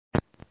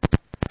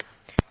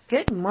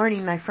Good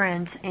morning, my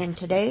friends, and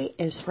today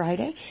is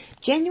Friday,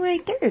 January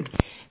 3rd,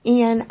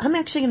 and I'm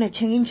actually going to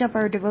change up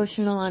our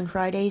devotional on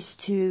Fridays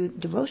to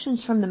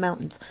Devotions from the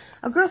Mountains.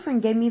 A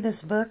girlfriend gave me this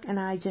book, and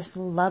I just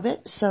love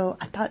it, so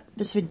I thought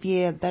this would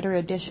be a better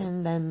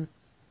addition than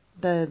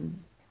the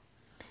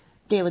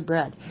Daily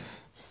Bread.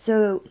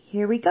 So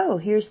here we go.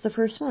 Here's the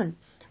first one,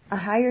 A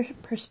Higher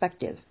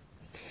Perspective.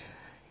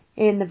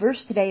 And the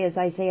verse today is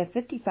Isaiah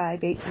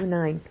 55, 8 through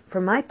 9.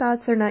 For my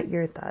thoughts are not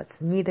your thoughts,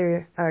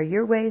 neither are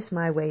your ways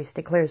my ways,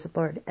 declares the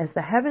Lord. As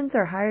the heavens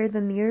are higher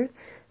than the earth,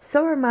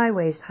 so are my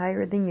ways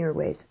higher than your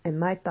ways, and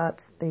my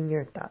thoughts than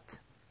your thoughts.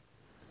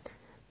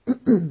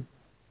 The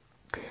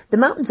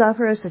mountains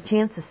offer us a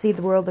chance to see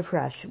the world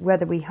afresh.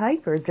 Whether we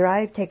hike or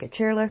drive, take a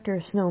chairlift or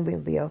a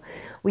snowmobile,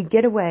 we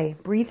get away,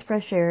 breathe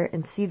fresh air,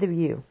 and see the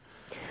view.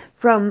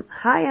 From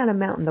high on a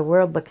mountain, the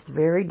world looks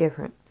very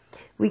different.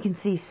 We can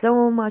see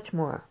so much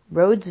more.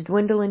 Roads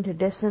dwindle into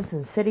distance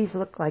and cities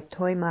look like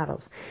toy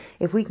models,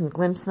 if we can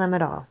glimpse them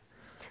at all.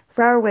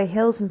 Faraway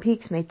hills and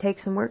peaks may take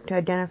some work to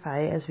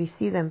identify as we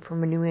see them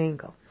from a new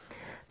angle.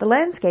 The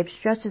landscape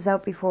stretches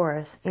out before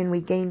us and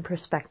we gain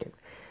perspective.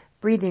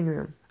 Breathing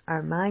room.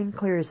 Our mind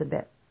clears a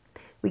bit.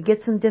 We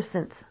get some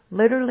distance,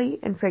 literally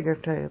and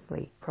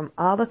figuratively, from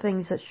all the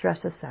things that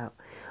stress us out.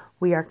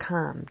 We are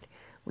calmed.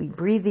 We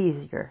breathe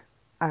easier.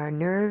 Our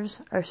nerves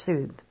are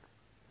soothed.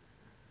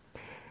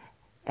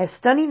 As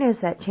stunning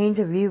as that change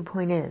of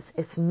viewpoint is,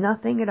 it's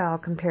nothing at all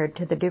compared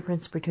to the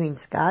difference between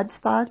God's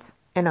thoughts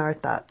and our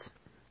thoughts.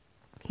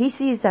 He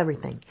sees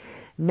everything,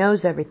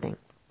 knows everything,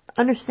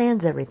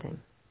 understands everything.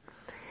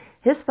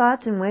 His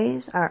thoughts and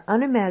ways are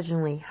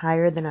unimaginably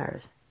higher than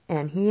ours,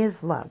 and He is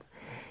love.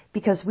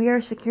 Because we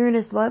are secure in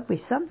His love,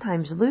 we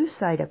sometimes lose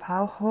sight of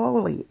how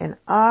holy and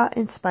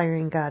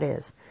awe-inspiring God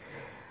is.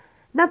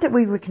 Not that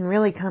we can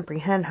really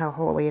comprehend how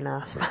holy and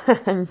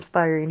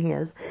awe-inspiring He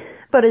is,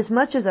 but as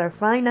much as our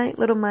finite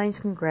little minds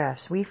can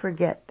grasp, we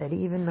forget that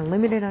even the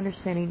limited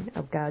understanding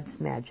of God's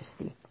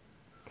majesty.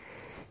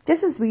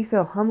 Just as we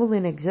feel humbled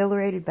and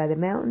exhilarated by the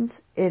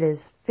mountains, it is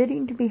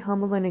fitting to be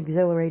humble and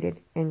exhilarated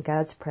in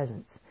God's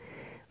presence.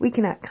 We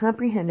cannot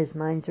comprehend His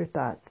minds or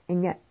thoughts,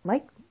 and yet,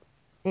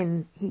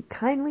 He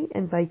kindly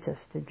invites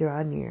us to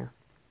draw near.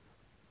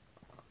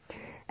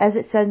 As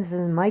it says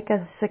in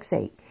Micah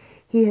 6:8,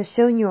 He has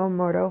shown you, O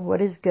mortal,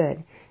 what is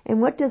good, and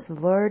what does the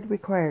Lord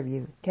require of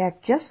you? To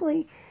act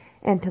justly,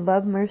 and to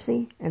love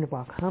mercy, and to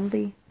walk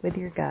humbly with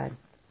your God.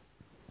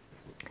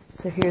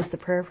 So here's the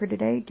prayer for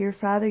today. Dear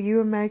Father, You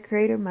are my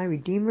Creator, my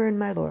Redeemer, and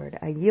my Lord.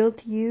 I yield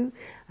to You.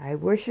 I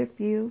worship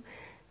You.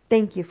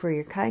 Thank You for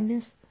Your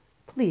kindness.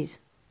 Please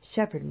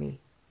shepherd me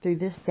through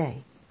this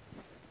day.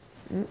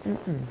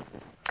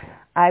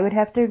 I would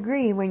have to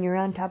agree, when you're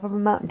on top of a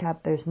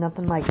mountaintop, there's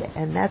nothing like it.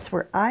 And that's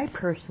where I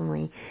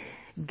personally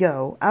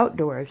go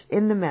outdoors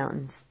in the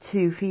mountains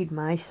to feed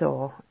my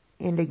soul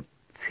and to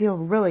feel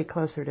really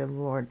closer to the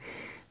Lord,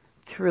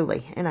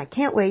 truly. And I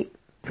can't wait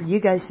for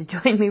you guys to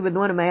join me with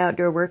one of my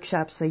outdoor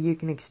workshops so you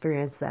can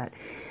experience that.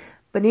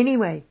 But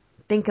anyway,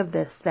 think of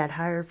this, that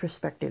higher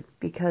perspective,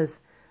 because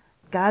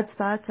God's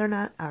thoughts are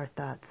not our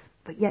thoughts,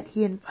 but yet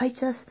He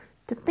invites us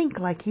to think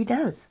like He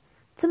does.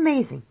 It's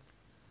amazing.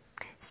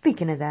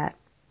 Speaking of that,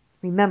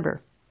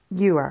 remember,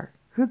 you are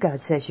who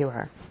God says you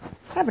are.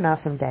 Have an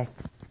awesome day.